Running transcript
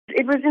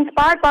It was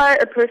inspired by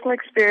a personal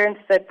experience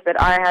that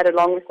I had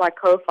along with my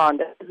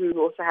co-founder, who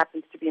also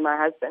happens to be my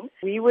husband.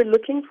 We were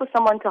looking for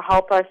someone to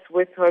help us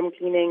with home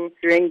cleaning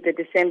during the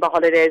December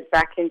holidays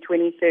back in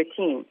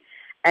 2013.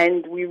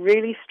 And we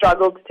really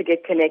struggled to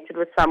get connected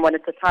with someone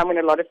at the time when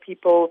a lot of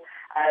people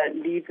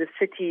leave the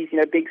cities,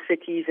 big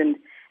cities,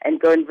 and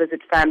go and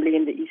visit family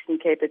in the Eastern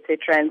Cape, etc.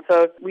 And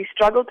so we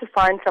struggled to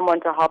find someone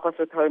to help us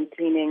with home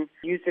cleaning,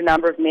 used a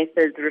number of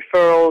methods,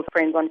 referrals,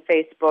 friends on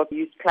Facebook,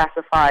 used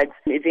classifieds,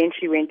 and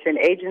eventually went to an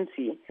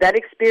agency. That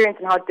experience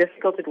and how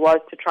difficult it was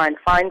to try and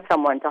find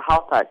someone to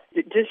help us,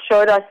 it just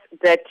showed us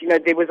that,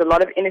 there was a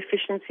lot of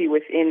inefficiency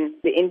within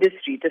the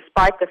industry,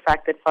 despite the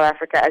fact that South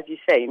Africa, as you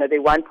say, there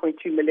are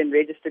 1.2 million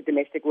registered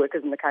domestic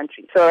workers in the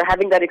country. So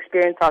having that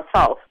experience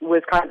ourselves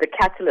was kind of the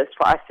catalyst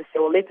for us to say,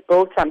 well, let's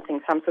build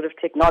something, some sort of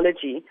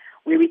technology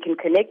where we can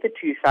connect the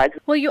two sides.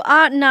 Well, you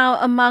are now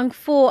among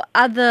 4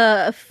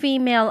 other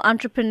female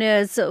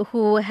entrepreneurs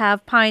who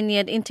have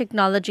pioneered in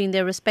technology in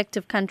their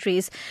respective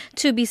countries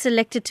to be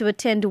selected to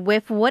attend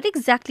WEF. What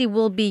exactly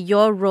will be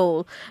your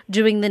role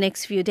during the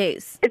next few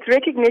days? It's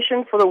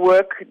recognition for the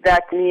work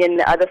that me and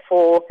the other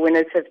 4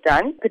 winners have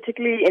done,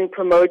 particularly in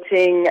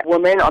promoting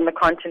women on the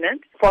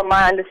continent. From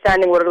my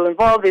understanding, what it will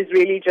involve is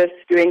really just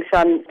doing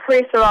some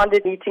press around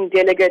it, meeting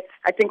delegates.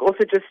 I think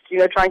also just,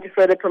 trying to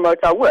further promote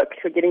our work,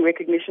 so getting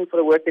recognition for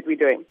the work that we're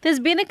doing.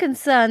 There's been a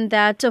concern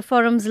that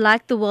forums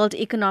like the World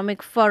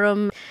Economic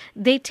Forum,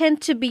 they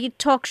tend to be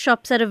talk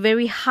shops at a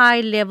very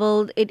high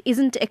level. It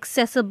isn't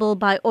accessible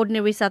by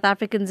ordinary South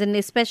Africans and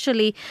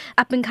especially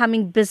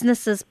up-and-coming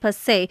businesses per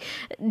se.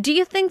 Do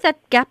you think that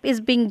gap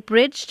is being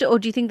bridged, or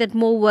do you think that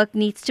more work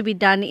needs to be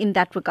done in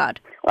that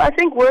regard? Well, I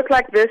think work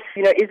like this,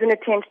 is an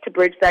attempt to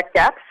bridge that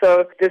gap.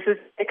 So this is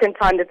the second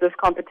time that this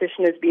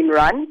competition has been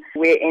run,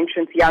 where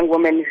entrants, young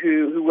women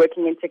who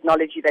working in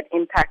technology that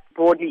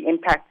broadly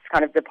impacts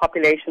kind of the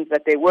populations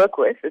that they work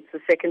with. It's the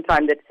second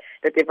time that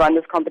they've run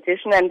this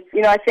competition. And,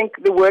 I think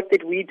the work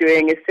that we're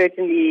doing is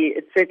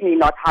certainly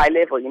not high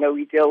level.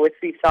 We deal with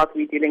SweepSouth,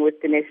 we're dealing with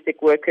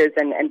domestic workers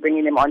and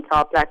bringing them onto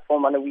our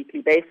platform on a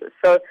weekly basis.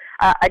 So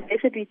I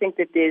definitely think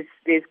that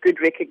there's good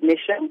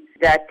recognition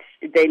that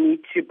they need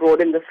to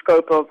broaden the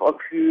scope of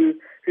who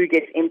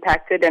gets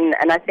impacted. And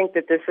I think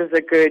that this is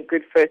a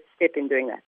good first step in doing that.